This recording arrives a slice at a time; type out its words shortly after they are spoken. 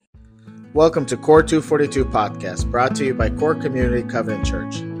Welcome to Core 242 Podcast, brought to you by Core Community Covenant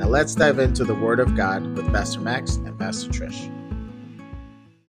Church. Now let's dive into the Word of God with Pastor Max and Pastor Trish.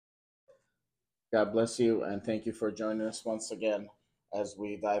 God bless you, and thank you for joining us once again as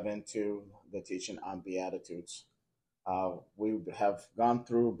we dive into the teaching on Beatitudes. We have gone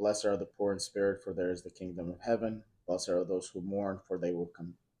through, blessed are the poor in spirit, for there is the kingdom of heaven. Blessed are those who mourn, for they will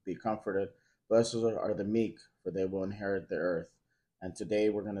be comforted. Blessed are the meek, for they will inherit the earth. And today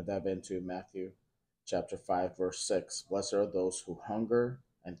we're going to dive into Matthew chapter 5, verse 6. Blessed are those who hunger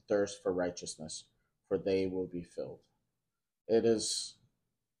and thirst for righteousness, for they will be filled. It is,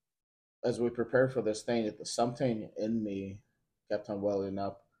 as we prepare for this thing, something in me kept on welling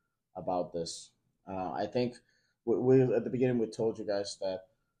up about this. I think we at the beginning we told you guys that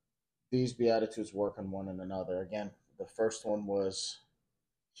these Beatitudes work on one another. Again, the first one was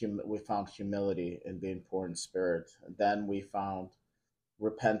we found humility in being poor in spirit. And then we found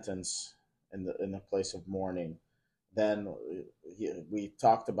repentance in the place of mourning. Then we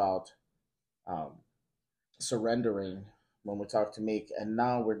talked about surrendering when we talked to meek, and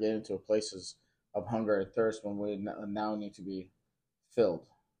now we're getting to places of hunger and thirst when we now need to be filled.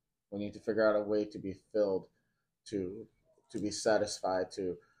 We need to figure out a way to be filled, to be satisfied,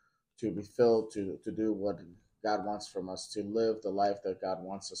 to be filled, to do what God wants from us, to live the life that God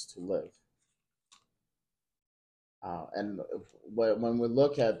wants us to live. And when we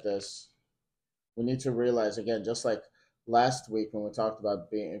look at this, we need to realize, again, just like last week when we talked about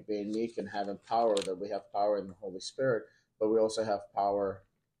being meek and having power, that we have power in the Holy Spirit, but we also have power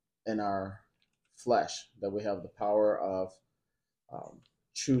in our flesh, that we have the power of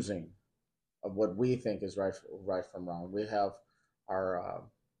choosing of what we think is right from wrong. We have our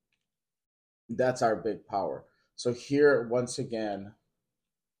that's our big power. So here, once again,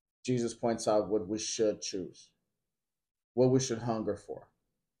 Jesus points out what we should choose, what we should hunger for.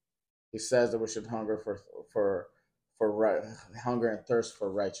 He says that we should hunger for hunger and thirst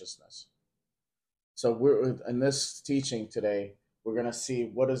for righteousness. So we're in this teaching today, we're going to see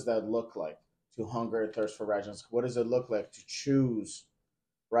what does that look like to hunger and thirst for righteousness. What does it look like to choose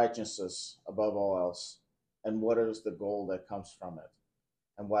righteousness above all else, and what is the goal that comes from it,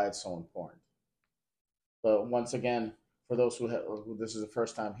 and why it's so important. But once again, for those who this is the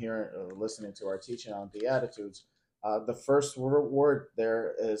first time hearing or listening to our teaching on Beatitudes, the first word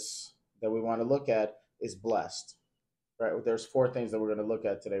there is that we want to look at is blessed. Right? There's four things that we're going to look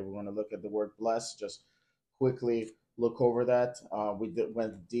at today. We're going to look at the word blessed. Just quickly look over that. We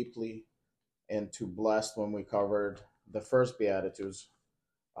went deeply into blessed when we covered the first Beatitudes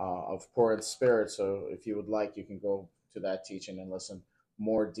of poor in spirit. So if you would like, you can go to that teaching and listen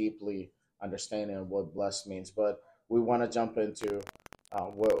more deeply, understanding of what blessed means. But we want to jump into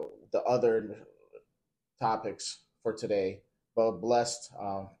what the other topics for today. But blessed,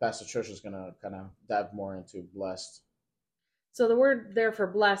 Pastor Trish is going to kind of dive more into blessed. So the word there for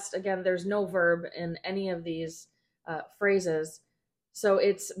blessed, again, there's no verb in any of these phrases. So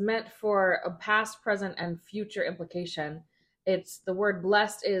it's meant for a past, present, and future implication. It's the word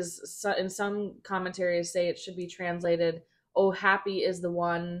blessed is, in some commentaries say it should be translated, oh, happy is the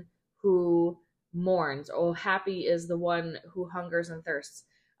one who mourns. Oh, happy is the one who hungers and thirsts.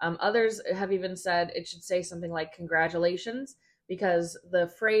 Others have even said it should say something like congratulations, because the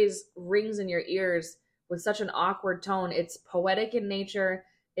phrase rings in your ears with such an awkward tone. It's poetic in nature.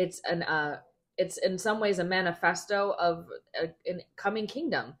 It's in some ways a manifesto of an coming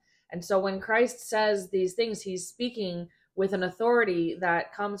kingdom. And so when Christ says these things, he's speaking with an authority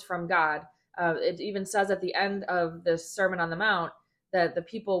that comes from God. It even says at the end of the Sermon on the Mount that the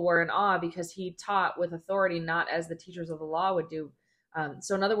people were in awe because he taught with authority, not as the teachers of the law would do.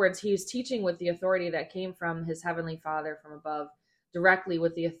 So in other words, he's teaching with the authority that came from his heavenly Father from above, directly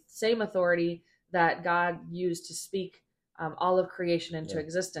with the same authority that God used to speak all of creation into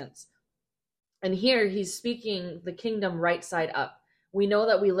existence. And here he's speaking the kingdom right side up. We know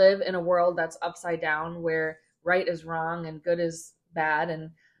that we live in a world that's upside down, where right is wrong and good is bad,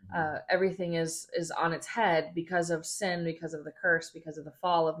 and everything is on its head because of sin, because of the curse, because of the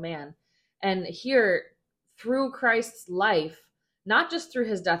fall of man. And here, through Christ's life, not just through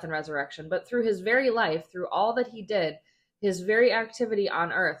his death and resurrection, but through his very life, through all that he did, his very activity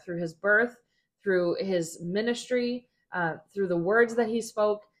on earth, through his birth, through his ministry, through the words that he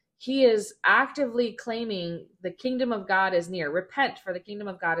spoke, he is actively claiming the kingdom of God is near. Repent, for the kingdom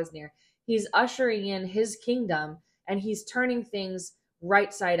of God is near. He's ushering in his kingdom, and he's turning things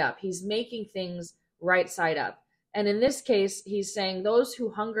right side up. He's making things right side up. And in this case, he's saying those who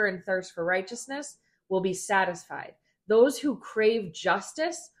hunger and thirst for righteousness will be satisfied. Those who crave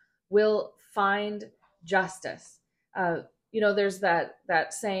justice will find justice. there's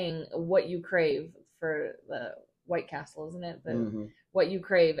that saying, "What you crave," for the White Castle, isn't it? The Hmm. what you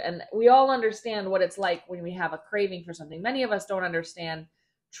crave, and we all understand what it's like when we have a craving for something. Many of us don't understand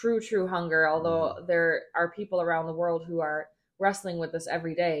true hunger, although Hmm. there are people around the world who are wrestling with this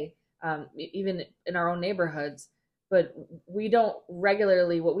every day, even in our own neighborhoods. But we don't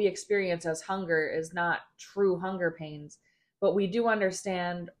regularly, what we experience as hunger is not true hunger pains, but we do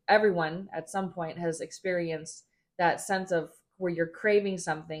understand, everyone at some point has experienced that sense of where you're craving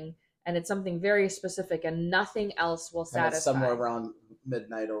something, and it's something very specific and nothing else will And it's somewhere satisfy. around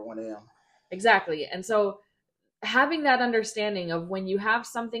midnight or 1 a.m. Exactly. And so having that understanding of when you have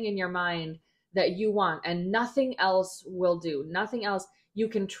something in your mind that you want and nothing else will do, nothing else you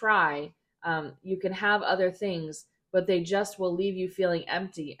can try, you can have other things, but they just will leave you feeling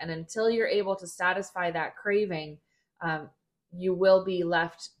empty. And until you're able to satisfy that craving, um, you will be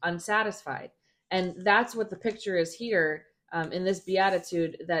left unsatisfied. And that's what the picture is here, in this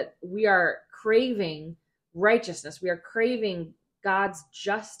beatitude, that we are craving righteousness, we are craving God's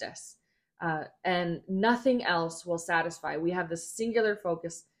justice, and nothing else will satisfy. We have this singular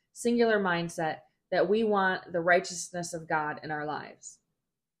focus, singular mindset that we want the righteousness of God in our lives.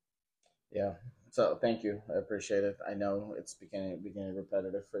 Yeah. So thank you. I appreciate it. I know it's beginning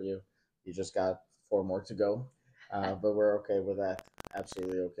repetitive for you. You just got four more to go, but we're okay with that.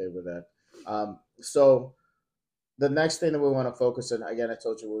 Absolutely okay with that. So the next thing that we want to focus on, again, I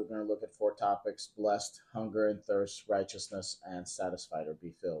told you we were going to look at four topics: blessed, hunger and thirst, righteousness, and satisfied or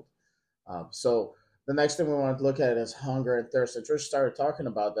be filled. So the next thing we want to look at is hunger and thirst. And Trish started talking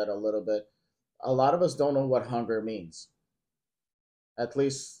about that a little bit. A lot of us don't know what hunger means. At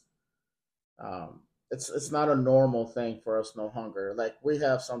least it's not a normal thing for us to know hunger. Like we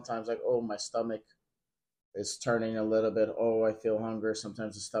have sometimes, like, oh, my stomach is turning a little bit. Oh, I feel hunger.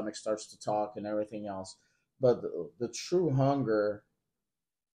 Sometimes the stomach starts to talk and everything else. But the true hunger,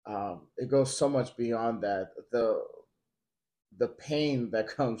 it goes so much beyond that. The pain that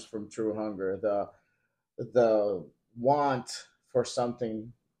comes from true hunger, the want for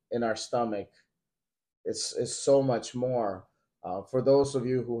something in our stomach, it's so much more. For those of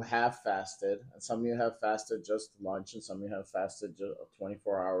you who have fasted, and some of you have fasted just lunch, and some of you have fasted just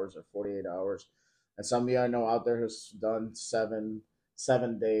 24 hours or 48 hours, and some of you I know out there who's done 7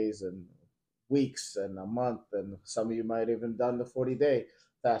 days and weeks and a month, and some of you might even done the 40-day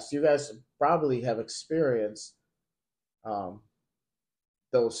fast. You guys probably have experienced um,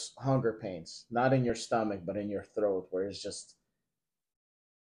 those hunger pains, not in your stomach, but in your throat, where it's just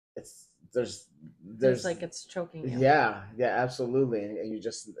it's Feels there's like it's choking you. yeah, absolutely, and you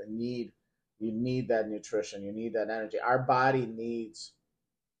just need that nutrition, you need that energy. Our body needs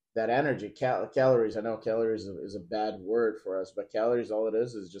that energy. Calories, I know calories is a bad word for us, but calories, all it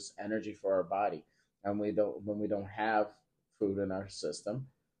is just energy for our body. And we don't when we don't have food in our system,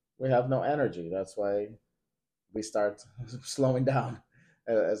 we have no energy. That's why we start slowing down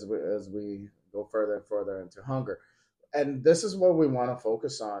as we go further and further into hunger. And this is what we want to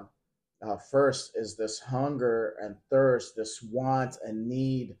focus on. First is this hunger and thirst, this want and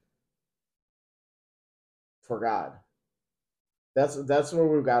need for God. That's where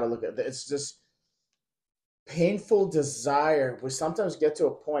we've got to look at. It's just painful desire. We sometimes get to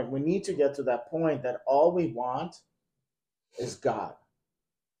a point. We need to get to that point that all we want is God.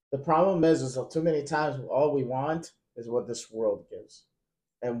 The problem is that too many times all we want is what this world gives,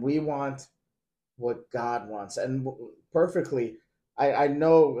 and we want what God wants. And perfectly, I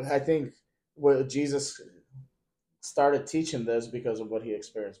know. I think what Jesus started teaching this because of what he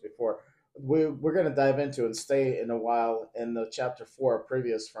experienced before. We're going to dive into and stay in a while in the chapter 4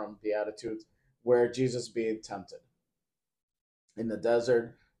 previous from Beatitudes, where Jesus being tempted in the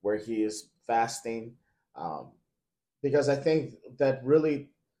desert, where he is fasting, um, because I think that really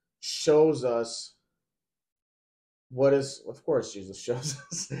shows us what is, of course, Jesus shows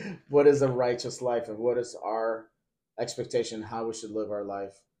us what is a righteous life and what is our expectation, how we should live our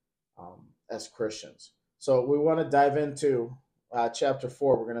life as Christians. So we want to dive into chapter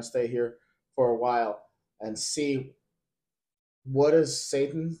 4. We're going to stay here for a while and see what is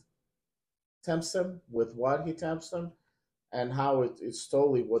Satan tempts him, with what he tempts him, and how it's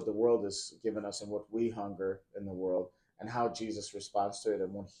totally what the world is giving us and what we hunger in the world, and how Jesus responds to it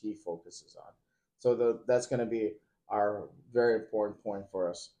and what he focuses on. So that's going to be our very important point for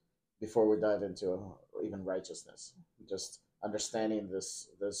us before we dive into even righteousness. Just understanding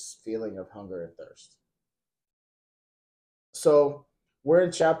this feeling of hunger and thirst. So we're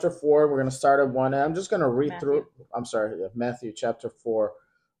in chapter 4. We're going to start at 1. And I'm just going to read Matthew. through. I'm sorry, Matthew chapter 4.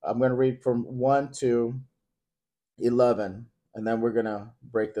 I'm going to read from 1 to 11, and then we're going to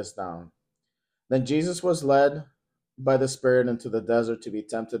break this down. Then Jesus was led by the Spirit into the desert to be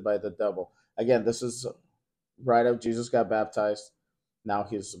tempted by the devil. Again, this is right up. Jesus got baptized. Now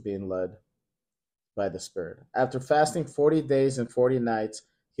he's being led by the Spirit. After fasting 40 days and 40 nights,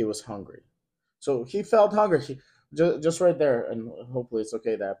 he was hungry. So he felt hungry. Just right there, and hopefully it's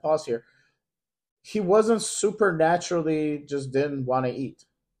okay that I pause here. He wasn't supernaturally just didn't want to eat.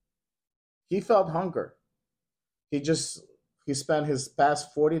 He felt hunger. He just he spent his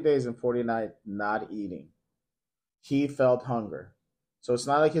past 40 days and 40 nights not eating. He felt hunger. So it's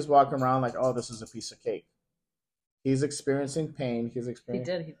not like he's walking around like, oh, this is a piece of cake. He's experiencing pain. He's He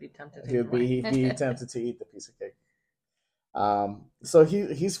experiencing. did. He'd be tempted to eat away. He'd be tempted to eat the piece of cake. So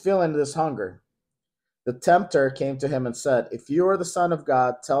he's feeling this hunger. The tempter came to him and said, "If you are the Son of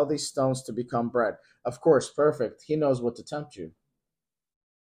God, tell these stones to become bread." Of course, perfect. He knows what to tempt you.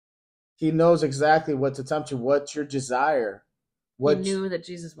 He knows exactly what to tempt you. What's your desire? He knew that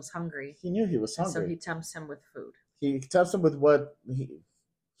Jesus was hungry. He knew he was And hungry. so he tempts him with food. He tempts him with what he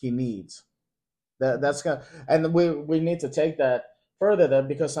needs. That's gonna, and we need to take that further then,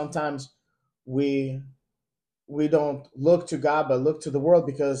 because sometimes we we don't look to God but look to the world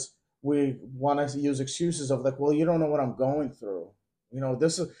because we want to use excuses of like, well, you don't know what I'm going through.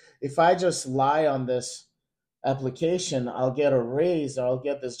 This is, if I just lie on this application, I'll get a raise or I'll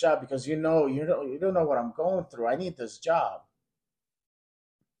get this job because you don't know what I'm going through. I need this job.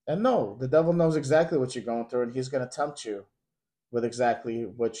 And no, the devil knows exactly what you're going through, and he's going to tempt you with exactly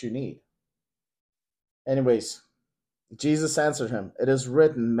what you need. Anyways, Jesus answered him, "It is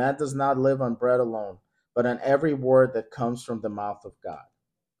written, man does not live on bread alone, but on every word that comes from the mouth of God."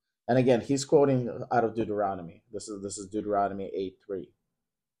 And again, he's quoting out of Deuteronomy. This is Deuteronomy 8:3.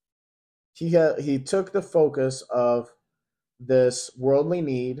 He took the focus of this worldly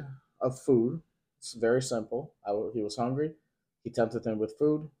need of food. It's very simple. He was hungry. He tempted him with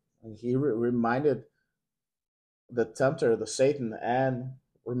food, and he reminded the tempter, the Satan, and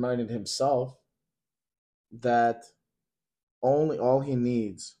reminded himself that only all he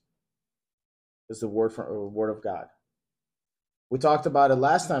needs is the word of God. We talked about it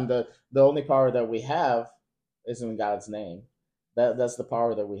last time. The only power that we have is in God's name. That's the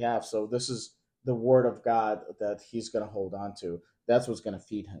power that we have. So this is the word of God that he's going to hold on to. That's what's going to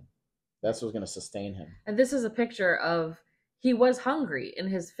feed him. That's what's going to sustain him. And this is a picture of he was hungry in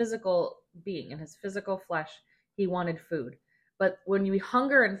his physical being, in his physical flesh. He wanted food. But when we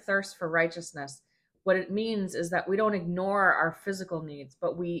hunger and thirst for righteousness, what it means is that we don't ignore our physical needs,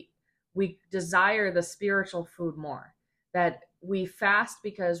 but we desire the spiritual food more. That we fast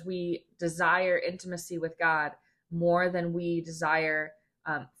because we desire intimacy with God more than we desire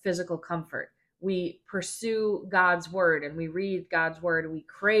physical comfort. We pursue God's word and we read God's word. We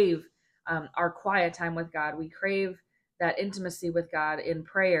crave our quiet time with God. We crave that intimacy with God in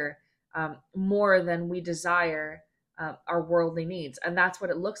prayer more than we desire our worldly needs. And that's what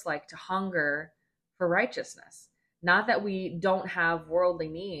it looks like to hunger for righteousness. Not that we don't have worldly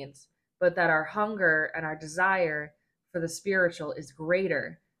needs, but that our hunger and our desire for the spiritual is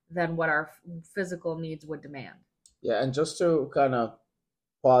greater than what our physical needs would demand. Yeah, and just to kind of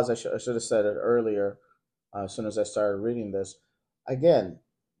pause, I should have said it earlier as soon as I started reading this. Again,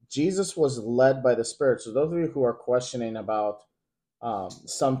 Jesus was led by the Spirit. So those of you who are questioning about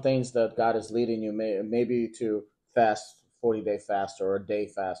some things that God is leading you, maybe to fast 40-day fast or a day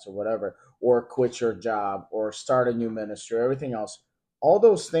fast or whatever, or quit your job or start a new ministry, or everything else, all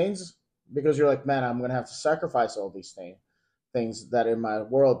those things, because you're like, man, I'm going to have to sacrifice all these things that are in my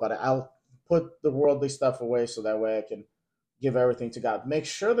world, but I'll put the worldly stuff away so that way I can give everything to God. Make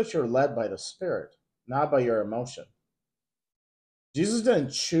sure that you're led by the Spirit, not by your emotion. Jesus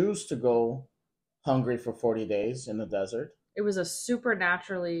didn't choose to go hungry for 40 days in the desert. It was a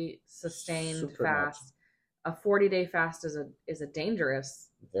supernaturally sustained fast. A 40-day fast is a dangerous,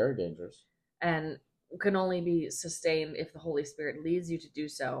 very dangerous, and can only be sustained if the Holy Spirit leads you to do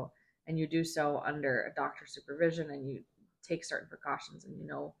so, and you do so under a doctor's supervision, and you take certain precautions, and you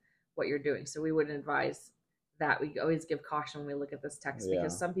know what you're doing. So we wouldn't advise that. We always give caution when we look at this text,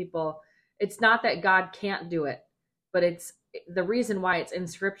 because some people, it's not that God can't do it, but it's the reason why it's in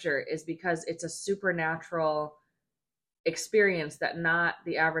Scripture is because it's a supernatural experience that not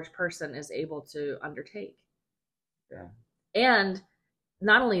the average person is able to undertake. Yeah. And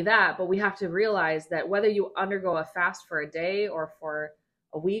not only that, but we have to realize that whether you undergo a fast for a day or for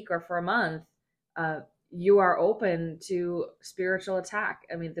a week or for a month, you are open to spiritual attack.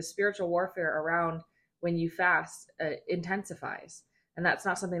 I mean, the spiritual warfare around when you fast intensifies. And that's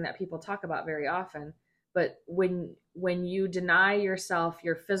not something that people talk about very often. But when you deny yourself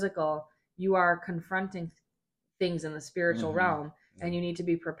your physical, you are confronting things in the spiritual realm, and you need to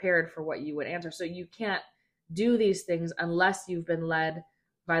be prepared for what you would answer. So you can't do these things unless you've been led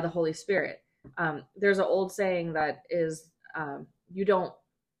by the Holy Spirit. There's an old saying that is, you don't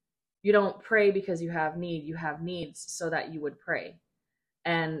pray because you have need. You have needs so that you would pray.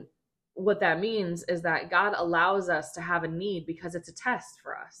 And what that means is that God allows us to have a need because it's a test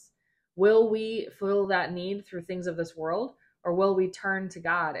for us. Will we fill that need through things of this world, or will we turn to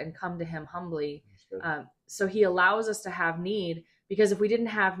God and come to Him humbly? So He allows us to have need, because if we didn't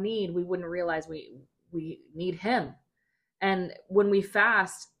have need, we wouldn't realize we need Him. And when we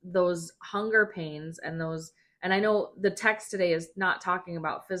fast, those hunger pains and I know the text today is not talking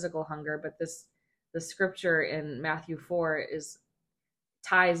about physical hunger, but the scripture in Matthew 4 is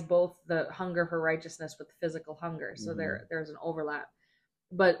ties both the hunger for righteousness with physical hunger. So there's an overlap.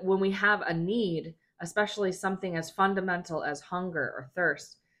 But when we have a need, especially something as fundamental as hunger or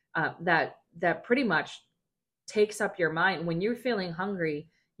thirst, that pretty much takes up your mind. When you're feeling hungry,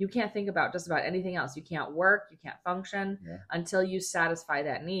 you can't think about just about anything else. You can't work, you can't function until you satisfy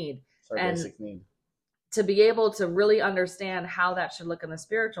that need. It's our basic need. To be able to really understand how that should look in the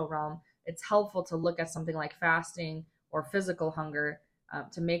spiritual realm, it's helpful to look at something like fasting or physical hunger,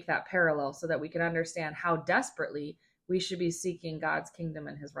 to make that parallel, so that we can understand how desperately we should be seeking God's kingdom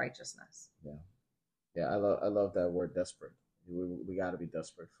and His righteousness. Yeah. I love that word, desperate. We got to be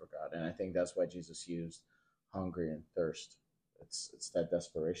desperate for God, and I think that's why Jesus used hungry and thirst. It's that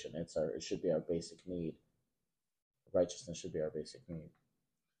desperation. It should be our basic need. Righteousness should be our basic need.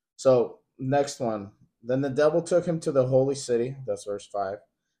 So next one. Then the devil took him to the holy city. That's verse 5,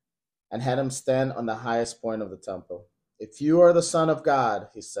 and had him stand on the highest point of the temple. If you are the Son of God,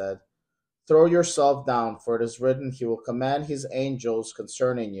 he said, throw yourself down, for it is written, He will command His angels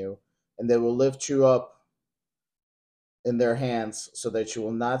concerning you, and they will lift you up in their hands, so that you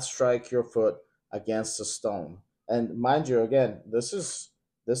will not strike your foot against a stone. And mind you, again, this is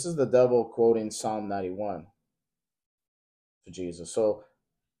the devil quoting Psalm 91 to Jesus. So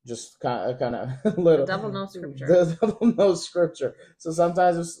just kind of little. The devil knows scripture. The devil knows scripture. So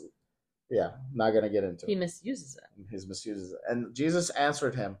sometimes it's not gonna get into it. He misuses it. He misuses it. And Jesus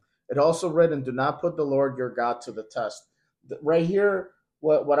answered him, it also written, do not put the Lord your God to the test. Right here,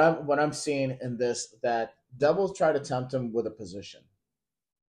 what I'm seeing in this, that devils try to tempt him with a position,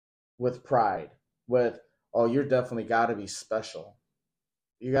 with pride, with, oh, you're definitely got to be special.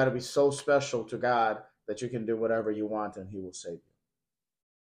 You got to be so special to God that you can do whatever you want and He will save you.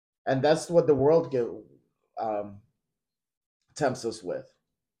 And that's what the world tempts us with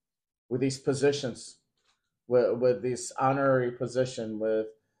these positions, with these honorary position, with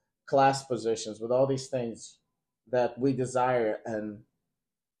class positions, with all these things that we desire. And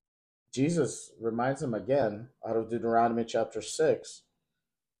Jesus reminds them again out of Deuteronomy chapter 6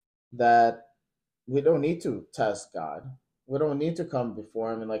 that we don't need to test God. We don't need to come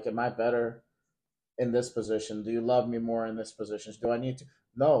before Him and like, am I better in this position? Do you love me more in this position? Do I need to?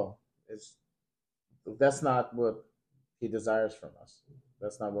 No, that's not what He desires from us.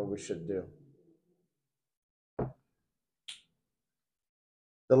 That's not what we should do.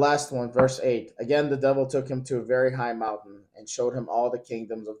 The last one, verse 8. Again, the devil took him to a very high mountain and showed him all the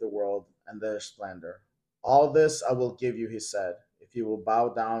kingdoms of the world and their splendor. All this I will give you, he said, if you will bow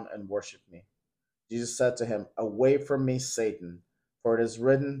down and worship me. Jesus said to him, away from me, Satan, for it is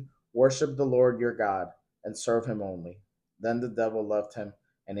written, worship the Lord your God and serve Him only. Then the devil left him,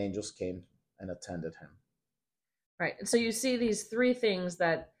 and angels came and attended him. Right. And so you see these three things: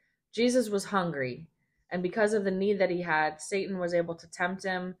 that Jesus was hungry, and because of the need that he had, Satan was able to tempt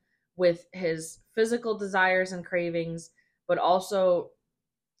him with his physical desires and cravings, but also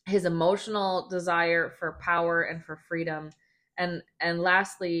his emotional desire for power and for freedom. And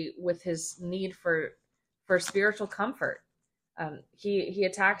lastly, with his need for spiritual comfort. He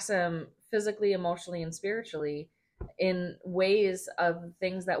attacks him physically, emotionally, and spiritually in ways of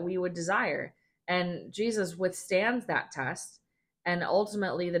things that we would desire. And Jesus withstands that test, and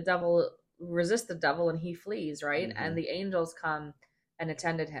ultimately the devil resists the devil and he flees, right? Mm-hmm. And the angels come and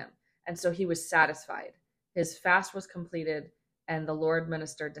attended him. And so he was satisfied. His fast was completed, and the Lord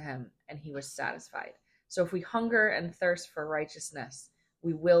ministered to him, and he was satisfied. So if we hunger and thirst for righteousness,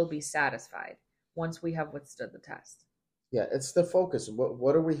 we will be satisfied once we have withstood the test. Yeah, it's the focus.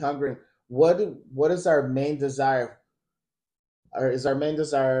 What are we hungering? What is our main desire? Or is our main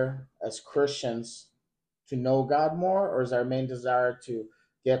desire as Christians to know God more, or is our main desire to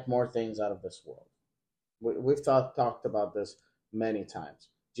get more things out of this world? We've talked about this many times.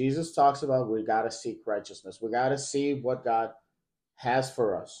 Jesus talks about we got to seek righteousness. We got to see what God has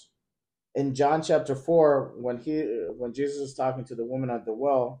for us. In John chapter 4, when Jesus is talking to the woman at the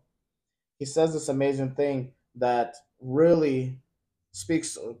well, he says this amazing thing that really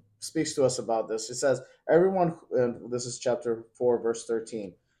speaks speaks to us about this. It says, everyone, and this is chapter 4, verse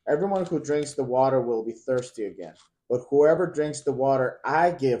 13. Everyone who drinks the water will be thirsty again, but whoever drinks the water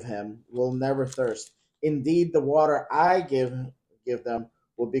I give him will never thirst. Indeed, the water I give them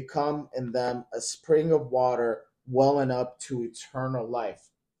will become in them a spring of water welling up to eternal life.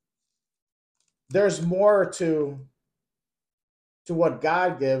 There's more to what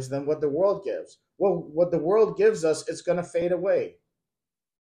God gives than what the world gives. Well, what the world gives us is going to fade away.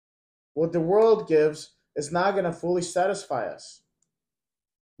 What the world gives is not going to fully satisfy us.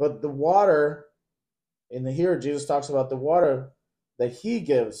 But the water, in the here, Jesus talks about the water that he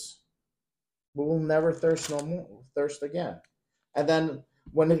gives, we will never thirst no more, thirst again. And then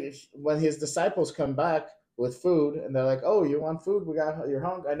when his disciples come back with food, and they're like, "Oh, you want food? You're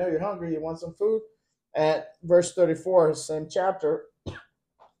hungry. I know you're hungry. You want some food?" At verse 34, same chapter,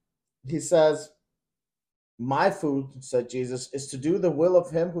 he says, "My food," said Jesus, "is to do the will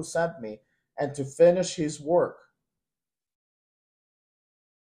of him who sent me and to finish his work."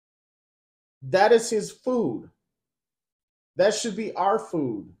 That is his food. That should be our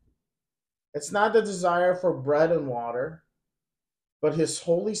food. It's not the desire for bread and water, but his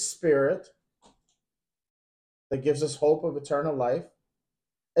Holy Spirit that gives us hope of eternal life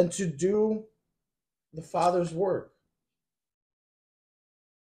and to do the Father's work.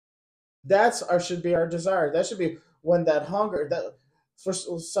 That's our should be our desire. That should be when that hunger that for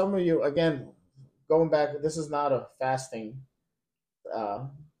some of you, again, going back, this is not a fasting uh,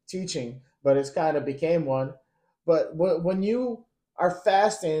 teaching, but it's kind of became one. But when you are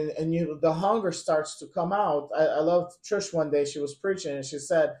fasting and you the hunger starts to come out, I loved Trish one day. She was preaching and she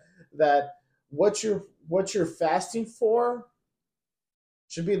said that what you're fasting for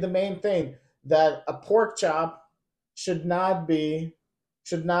should be the main thing. That a pork chop should not be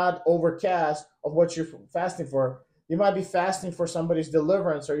should not overcast of what you're fasting for. You might be fasting for somebody's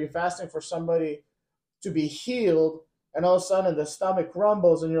deliverance, or you're fasting for somebody to be healed, and all of a sudden the stomach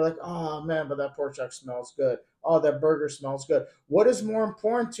rumbles, and you're like, "Oh man, but that pork chop smells good. Oh, that burger smells good." What is more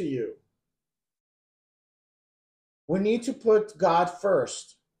important to you? We need to put God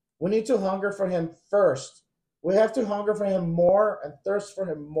first. We need to hunger for Him first. We have to hunger for Him more and thirst for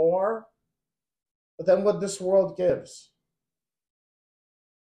Him more than what this world gives.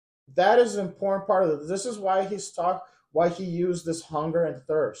 That is an important part of it. This is why why He used this hunger and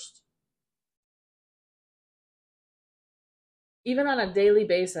thirst. Even on a daily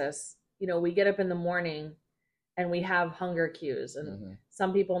basis, we get up in the morning and we have hunger cues, and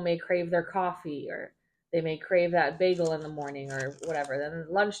some people may crave their coffee, or they may crave that bagel in the morning or whatever. Then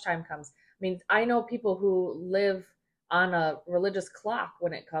lunchtime comes. I mean, I know people who live on a religious clock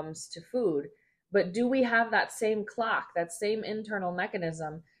when it comes to food, but do we have that same clock, that same internal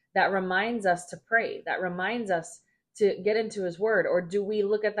mechanism that reminds us to pray, that reminds us to get into his word? Or do we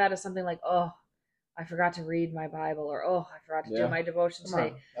look at that as something like, "Oh, I forgot to read my Bible," or "Oh, I forgot to do my devotion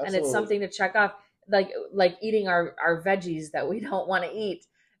today." And it's something to check off, like eating our veggies that we don't want to eat.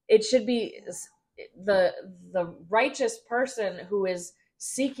 It should be the righteous person who is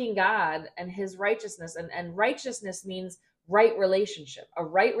seeking God and his righteousness, and righteousness means right relationship, a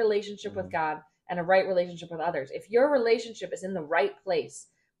right relationship with God and a right relationship with others. If your relationship is in the right place,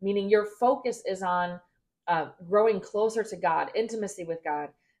 meaning your focus is on growing closer to God, intimacy with God,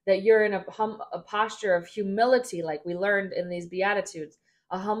 that you're in a posture of humility, like we learned in these Beatitudes,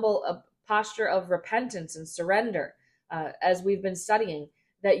 a posture of repentance and surrender, as we've been studying,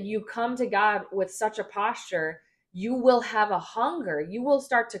 that you come to God with such a posture, you will have a hunger. You will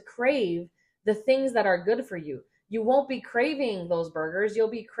start to crave the things that are good for you. You won't be craving those burgers. You'll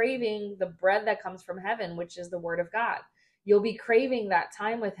be craving the bread that comes from heaven, which is the word of God. You'll be craving that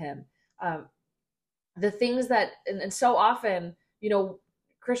time with him. The things that, and so often,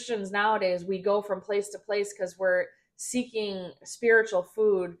 Christians nowadays, we go from place to place because we're seeking spiritual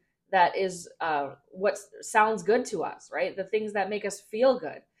food that is what sounds good to us, right? The things that make us feel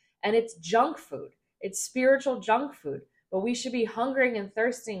good. And it's junk food. It's spiritual junk food. But we should be hungering and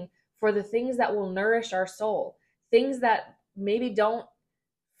thirsting for the things that will nourish our soul, things that maybe don't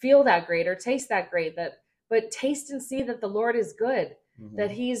feel that great or taste that great, but taste and see that the Lord is good,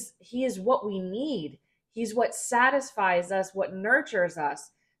 that he is what we need. He's what satisfies us, what nurtures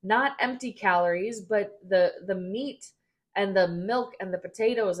us, not empty calories, but the meat and the milk and the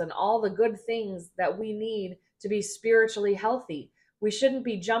potatoes and all the good things that we need to be spiritually healthy. We shouldn't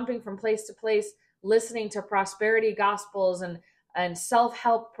be jumping from place to place, listening to prosperity gospels and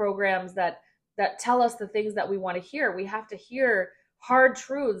self-help programs that tell us the things that we want to hear. We have to hear hard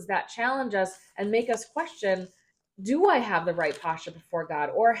truths that challenge us and make us question, Do I have the right posture before God?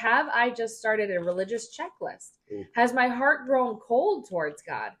 Or have I just started a religious checklist? Has my heart grown cold towards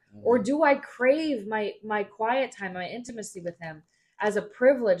God? Or Mm-hmm. do I crave my quiet time, my intimacy with Him as a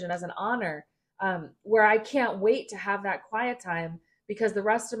privilege and as an honor, where I can't wait to have that quiet time because the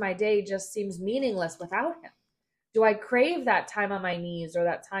rest of my day just seems meaningless without Him? Do I crave that time on my knees or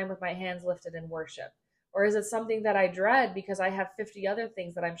that time with my hands lifted in worship? Or is it something that I dread because I have 50 other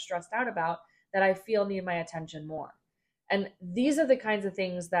things that I'm stressed out about that I feel need my attention more? And these are the kinds of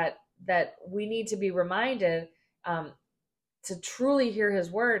things that we need to be reminded, um, to truly hear His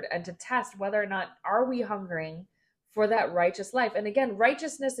word and to test whether or not are we hungering for that righteous life. And again,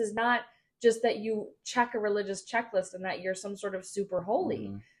 righteousness is not just that you check a religious checklist and that you're some sort of super holy.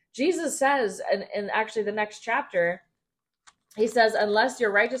 Mm-hmm. Jesus says, and actually the next chapter, he says, unless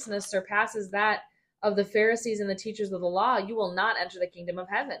your righteousness surpasses that of the Pharisees and the teachers of the law, you will not enter the kingdom of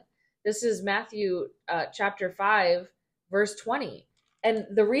heaven. This is Matthew chapter 5, verse 20. And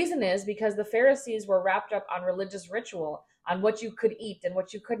the reason is because the Pharisees were wrapped up on religious ritual, on what you could eat and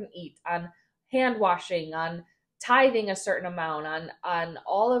what you couldn't eat, on hand washing, on tithing a certain amount, on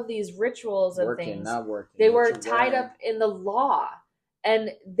all of these rituals and Working, things. not working. They What were you're tied wearing. up in the law,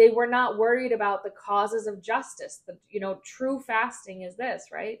 and they were not worried about the causes of justice. The, true fasting is this,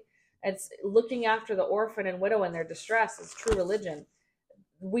 right? It's looking after the orphan and widow in their distress is true religion.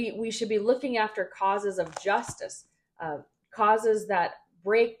 We should be looking after causes of justice, uh, causes that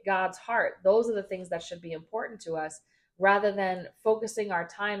break God's heart. Those are the things that should be important to us, rather than focusing our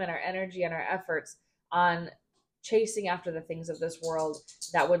time and our energy and our efforts on chasing after the things of this world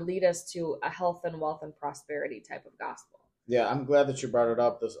that would lead us to a health and wealth and prosperity type of gospel. Yeah, I'm glad that you brought it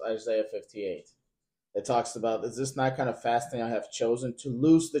up. This Isaiah 58. It talks about, is this not kind of fasting I have chosen to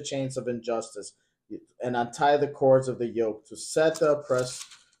loose the chains of injustice and untie the cords of the yoke, to set the oppressed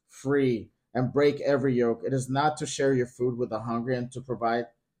free and break every yoke. It is not to share your food with the hungry and to provide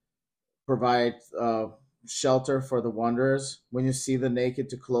shelter for the wanderers. When you see the naked,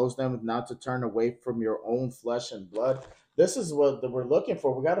 to clothe them, not to turn away from your own flesh and blood. This is what we're looking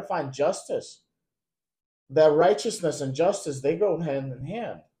for. We got to find justice. That righteousness and justice, they go hand in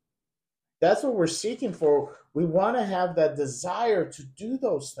hand. That's what we're seeking for. We want to have that desire to do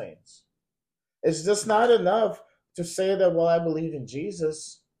those things. It's just not enough to say that, well, I believe in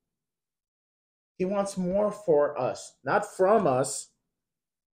Jesus. He wants more for us, not from us,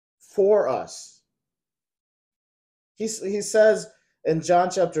 for us. He says in John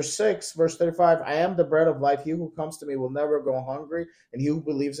chapter 6, verse 35, I am the bread of life. He who comes to me will never go hungry, and he who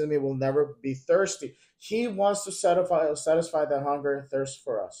believes in me will never be thirsty. He wants to satisfy that hunger and thirst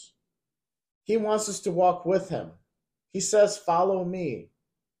for us. He wants us to walk with him. He says, follow me.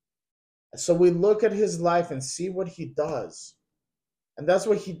 So we look at his life and see what he does. And that's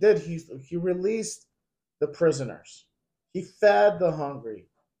what he did. He released the prisoners. He fed the hungry.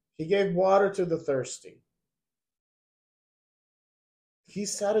 He gave water to the thirsty. He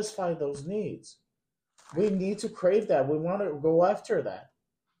satisfied those needs. We need to crave that. We want to go after that.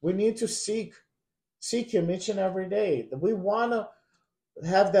 We need to seek him each and every day. We want to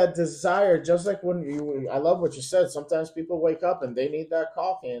have that desire, just like when I love what you said. Sometimes people wake up and they need that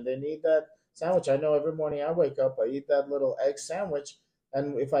coffee and they need that sandwich. I know every morning I wake up, I eat that little egg sandwich,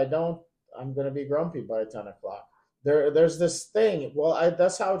 and if I don't, I'm gonna be grumpy by 10 o'clock. There's this thing. Well,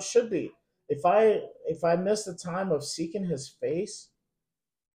 that's how it should be. If I miss the time of seeking His face,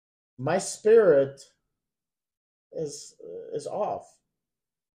 my spirit is is off.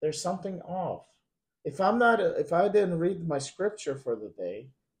 There's something off. If I didn't read my scripture for the day,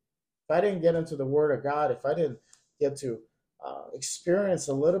 if I didn't get into the Word of God, if I didn't get to experience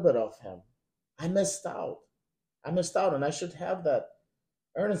a little bit of Him, I missed out. I missed out, and I should have that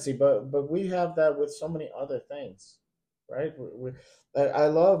urgency. But we have that with so many other things, right? I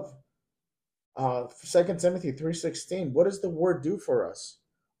love 2 Timothy 3:16. What does the Word do for us?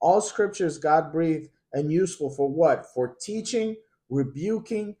 All Scripture is God breathed and useful for what? For teaching,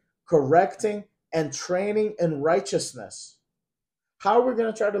 rebuking, correcting, and training in righteousness. How are we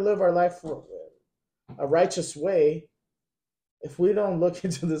going to try to live our life a righteous way if we don't look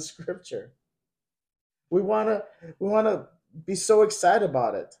into the scripture? We want to be so excited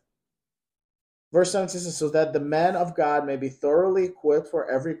about it. Verse 17 says, so that the man of God may be thoroughly equipped for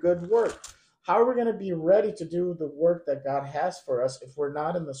every good work. How are we going to be ready to do the work that God has for us if we're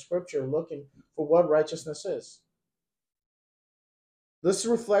not in the scripture looking for what righteousness is? This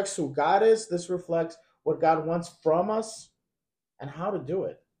reflects who God is. This reflects what God wants from us and how to do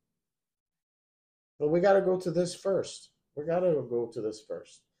it. But we got to go to this first. We got to go to this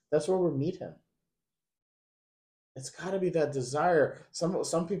first. That's where we meet Him. It's got to be that desire.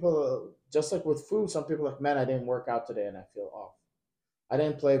 Some people, just like with food, some people are like, man, I didn't work out today and I feel off. I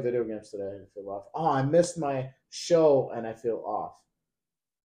didn't play video games today and I feel off. Oh, I missed my show and I feel off.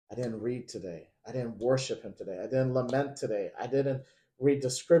 I didn't read today. I didn't worship him today. I didn't lament today. I didn't read the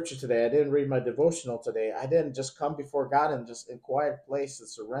scripture today. I didn't read my devotional today. I didn't just come before God and just in quiet place and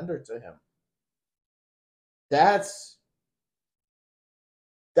surrender to him. That's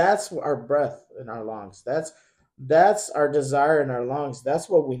that's our breath in our lungs. That's our desire in our lungs. That's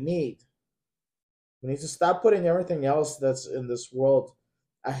what we need. We need to stop putting everything else that's in this world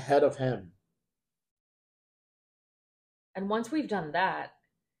ahead of him. And once we've done that,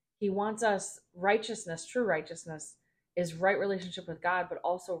 he wants us righteousness, true righteousness is right relationship with God, but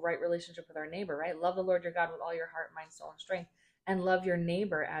also right relationship with our neighbor, right? Love the Lord your God with all your heart, mind, soul, and strength, and love your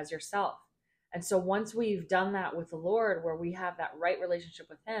neighbor as yourself. And so once we've done that with the Lord, where we have that right relationship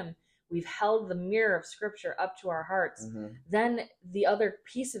with him, we've held the mirror of scripture up to our hearts, then the other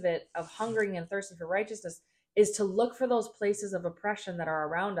piece of it, of hungering and thirsting for righteousness, is to look for those places of oppression that are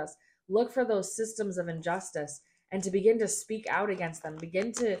around us, look for those systems of injustice, and to begin to speak out against them,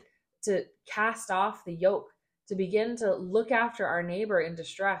 begin to cast off the yoke, to begin to look after our neighbor in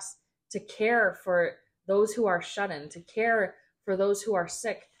distress, to care for those who are shut in, to care for those who are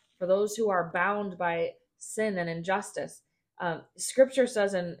sick, for those who are bound by sin and injustice. Scripture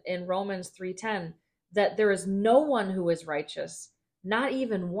says in Romans 3:10 that there is no one who is righteous, not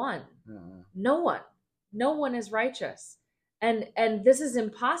even one. No one. No one is righteous. And this is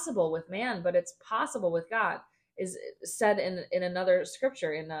impossible with man, but it's possible with God, is said in another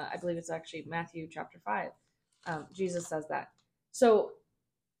scripture in I believe it's actually Matthew chapter 5. Jesus says that. So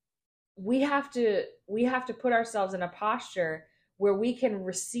we have to put ourselves in a posture where we can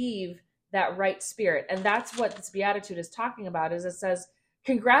receive that right spirit. And that's what this beatitude is talking about. Is it says,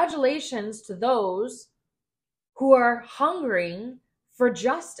 congratulations to those who are hungering for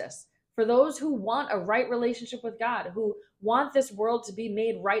justice, for those who want a right relationship with God, who want this world to be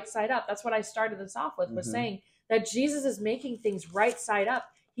made right side up. That's what I started this off with, was saying that Jesus is making things right side up.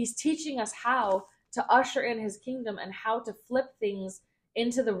 He's teaching us how to usher in his kingdom and how to flip things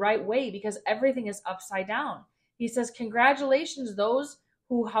into the right way, because everything is upside down. He says, congratulations, those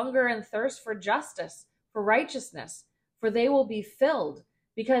who hunger and thirst for justice, for righteousness, for they will be filled,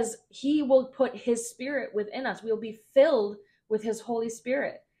 because he will put his spirit within us. We'll be filled with his Holy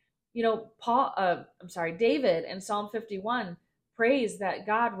Spirit. You know, David in Psalm 51 prays that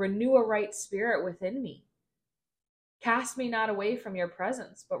God renew a right spirit within me. Cast me not away from your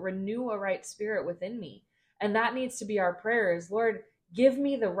presence, but renew a right spirit within me. And that needs to be our prayer, is, Lord, give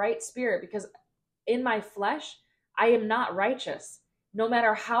me the right spirit, because in my flesh, I am not righteous. No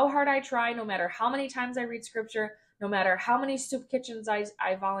matter how hard I try, no matter how many times I read scripture, no matter how many soup kitchens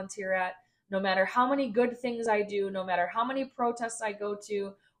I volunteer at, no matter how many good things I do, no matter how many protests I go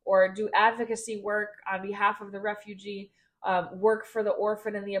to, or do advocacy work on behalf of the refugee, work for the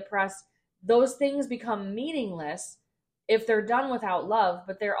orphan and the oppressed, those things become meaningless if they're done without love,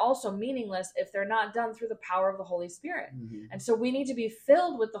 but they're also meaningless if they're not done through the power of the Holy Spirit. And so we need to be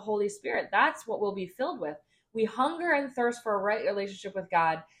filled with the Holy Spirit. That's what we'll be filled with. We hunger and thirst for a right relationship with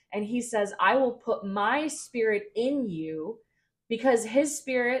God. And he says, I will put my spirit in you, because his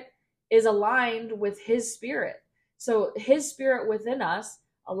spirit is aligned with his spirit. So his spirit within us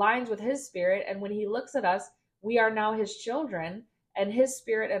aligns with his spirit. And when he looks at us, we are now his children, and his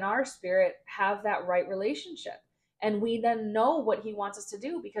spirit and our spirit have that right relationship. And we then know what he wants us to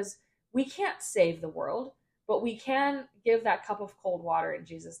do, because we can't save the world, but we can give that cup of cold water in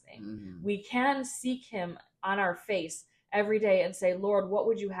Jesus' name. We can seek him on our face every day and say, Lord, what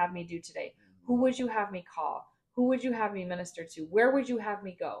would you have me do today? Who would you have me call? Who would you have me minister to? Where would you have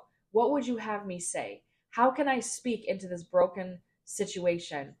me go? What would you have me say? How can I speak into this broken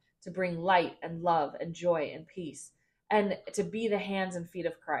situation to bring light and love and joy and peace, and to be the hands and feet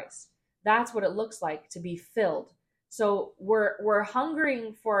of Christ? That's what it looks like to be filled. So we're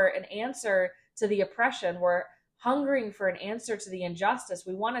hungering for an answer to the oppression. We're hungering for an answer to the injustice.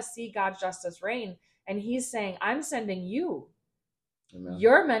 We want to see God's justice reign. And he's saying, I'm sending you. Amen.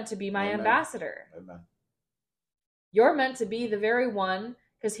 You're meant to be my Amen. Ambassador. Amen. You're meant to be the very one,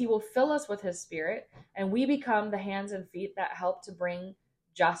 because he will fill us with his spirit, and we become the hands and feet that help to bring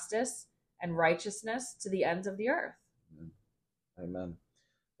justice and righteousness to the ends of the earth. Amen.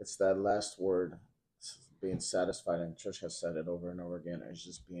 It's that last word, being satisfied, and church has said it over and over again. It's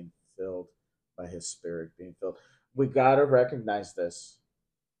just being filled by his spirit, being filled. We got to recognize this.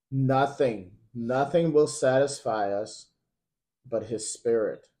 Nothing will satisfy us but his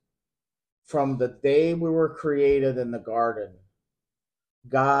spirit. From the day we were created in the garden,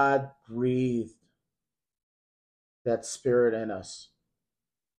 God breathed that spirit in us.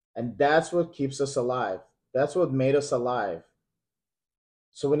 And that's what keeps us alive. That's what made us alive.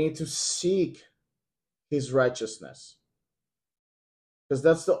 So we need to seek his righteousness. Because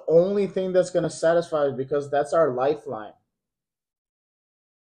that's the only thing that's going to satisfy us, because that's our lifeline.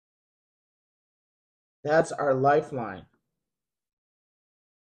 That's our lifeline.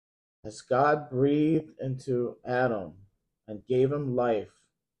 As God breathed into Adam and gave him life,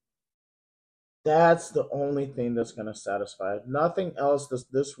 that's the only thing that's going to satisfy us. Nothing else that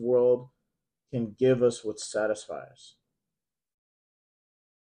this world can give us would satisfy us.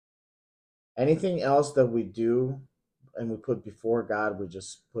 Anything else that we do and we put before God, we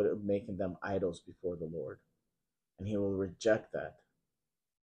just put it, making them idols before the Lord. And he will reject that.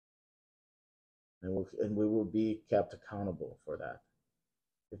 And we will be kept accountable for that.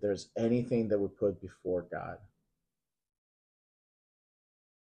 If there's anything that we put before God.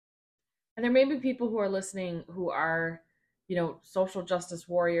 And there may be people who are listening who are, social justice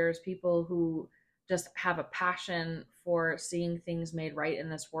warriors, people who just have a passion for seeing things made right in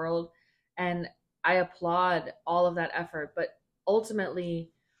this world. And I applaud all of that effort. But ultimately,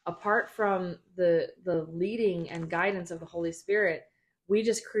 apart from the leading and guidance of the Holy Spirit, we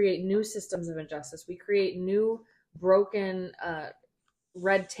just create new systems of injustice. We create new broken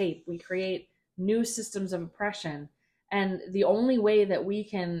red tape. We create new systems of oppression. And the only way that we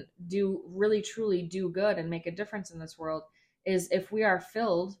can really truly do good and make a difference in this world is if we are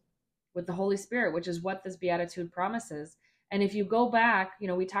filled with the Holy Spirit, which is what this beatitude promises. And if you go back,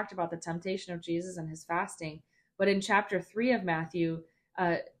 we talked about the temptation of Jesus and his fasting, but in chapter 3 of Matthew,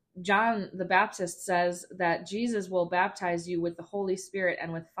 John the Baptist says that Jesus will baptize you with the Holy Spirit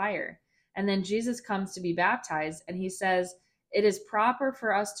and with fire. And then Jesus comes to be baptized, and he says, it is proper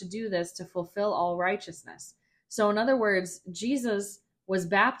for us to do this to fulfill all righteousness. So in other words, Jesus was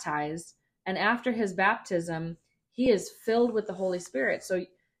baptized, and after his baptism, he is filled with the Holy Spirit. So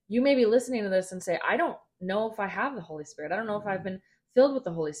you may be listening to this and say, I don't know if I have the Holy Spirit. I don't know if I've been filled with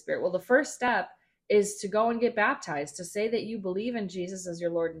the Holy Spirit. Well, the first step is to go and get baptized, to say that you believe in Jesus as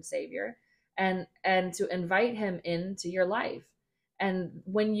your Lord and Savior, and to invite him into your life. And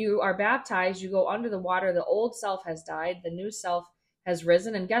when you are baptized, you go under the water. The old self has died. The new self has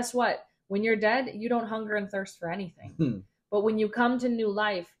risen. And guess what? When you're dead, you don't hunger and thirst for anything. But when you come to new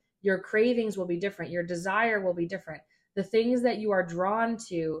life, your cravings will be different. Your desire will be different. The things that you are drawn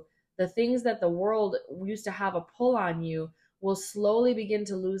to, the things that the world used to have a pull on you, will slowly begin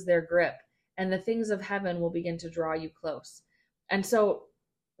to lose their grip. And the things of heaven will begin to draw you close. And so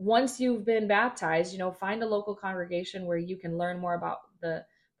once you've been baptized, find a local congregation where you can learn more about the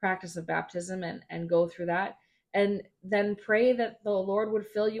practice of baptism and go through that. And then pray that the Lord would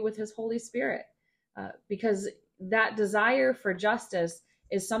fill you with his Holy Spirit. Because that desire for justice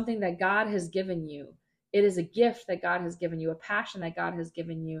is something that God has given you. It is a gift that God has given you, a passion that God has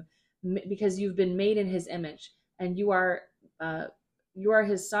given you, because you've been made in his image, and you are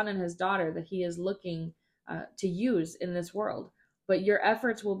his son and his daughter that he is looking to use in this world. But your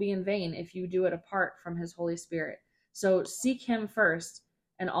efforts will be in vain if you do it apart from his Holy Spirit. So seek him first,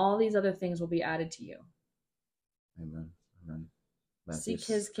 and all these other things will be added to you. Amen. Amen. Seek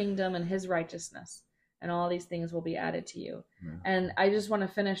his kingdom and his righteousness, and all these things will be added to you. Yeah. And I just want to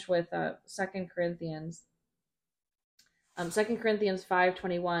finish with 2 Corinthians. 2 Corinthians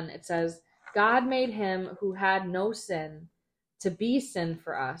 5:21, it says, God made him who had no sin to be sin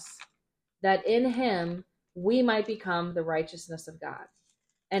for us, that in him we might become the righteousness of God.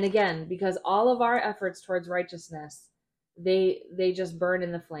 And again, because all of our efforts towards righteousness, they just burn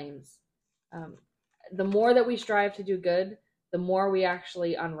in the flames. The more that we strive to do good, the more we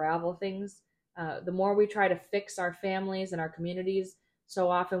actually unravel things. The more we try to fix our families and our communities,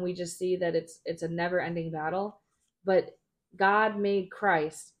 so often we just see that it's a never-ending battle. But God made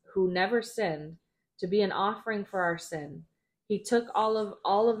Christ, who never sinned, to be an offering for our sin. He took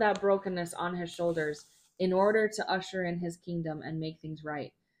all of that brokenness on his shoulders in order to usher in his kingdom and make things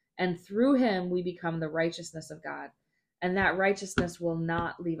right. And through him, we become the righteousness of God. And that righteousness will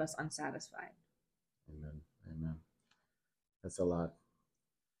not leave us unsatisfied. Amen. Amen. That's a lot.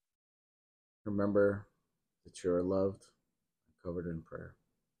 Remember that you are loved and covered in prayer.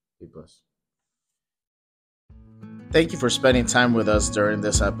 Be blessed. Thank you for spending time with us during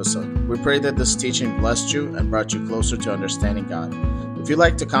this episode. We pray that this teaching blessed you and brought you closer to understanding God. If you'd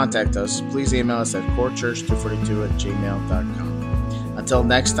like to contact us, please email us at corechurch242@gmail.com. Until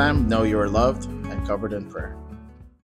next time, know you are loved and covered in prayer.